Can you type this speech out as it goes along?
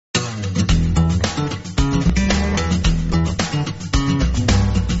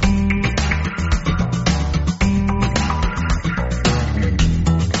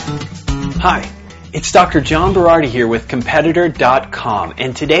Hi, it's Dr. John Berardi here with Competitor.com,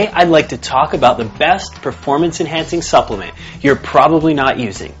 and today I'd like to talk about the best performance-enhancing supplement you're probably not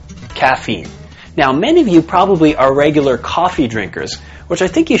using, caffeine. Now, many of you probably are regular coffee drinkers, which I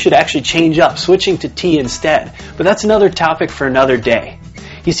think you should actually change up, switching to tea instead, but that's another topic for another day.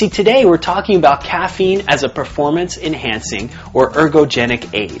 You see, today we're talking about caffeine as a performance-enhancing or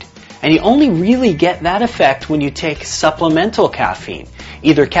ergogenic aid. And you only really get that effect when you take supplemental caffeine,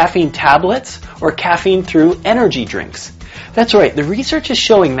 either caffeine tablets or caffeine through energy drinks. That's right, the research is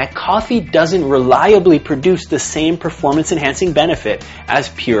showing that coffee doesn't reliably produce the same performance-enhancing benefit as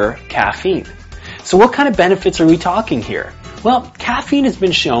pure caffeine. So what kind of benefits are we talking here? Well, caffeine has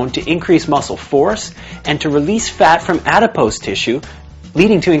been shown to increase muscle force and to release fat from adipose tissue,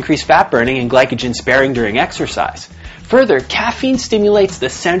 leading to increased fat burning and glycogen sparing during exercise. Further, caffeine stimulates the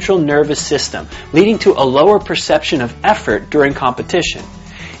central nervous system, leading to a lower perception of effort during competition.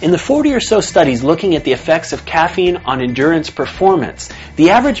 In the 40 or so studies looking at the effects of caffeine on endurance performance, the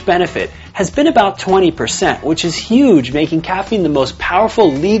average benefit has been about 20%, which is huge, making caffeine the most powerful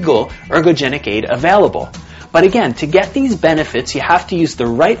legal ergogenic aid available. But again, to get these benefits, you have to use the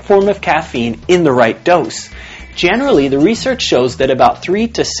right form of caffeine in the right dose. Generally, the research shows that about 3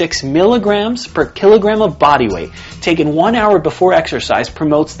 to 6 milligrams per kilogram of body weight taken 1 hour before exercise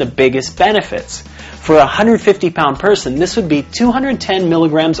promotes the biggest benefits. For a 150-pound person, this would be 210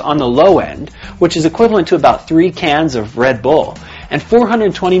 milligrams on the low end, which is equivalent to about 3 cans of Red Bull, and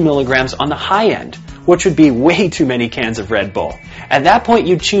 420 milligrams on the high end, which would be way too many cans of Red Bull. At that point,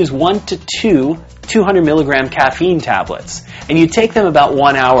 you'd choose 1 to 2 200 milligram caffeine tablets, and you'd take them about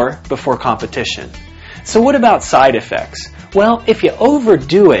 1 hour before competition. So what about side effects? Well, if you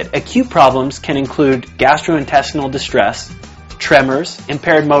overdo it, acute problems can include gastrointestinal distress, tremors,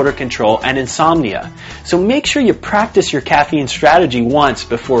 impaired motor control, and insomnia. So make sure you practice your caffeine strategy once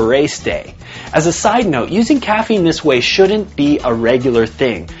before race day. As a side note, using caffeine this way shouldn't be a regular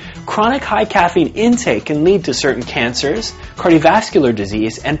thing. Chronic high caffeine intake can lead to certain cancers, cardiovascular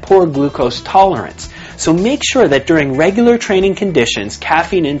disease, and poor glucose tolerance. So make sure that during regular training conditions,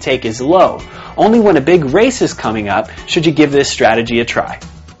 caffeine intake is low. Only when a big race is coming up should you give this strategy a try.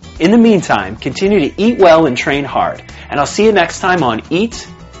 In the meantime, continue to eat well and train hard. And I'll see you next time on Eat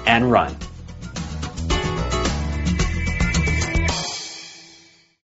and Run.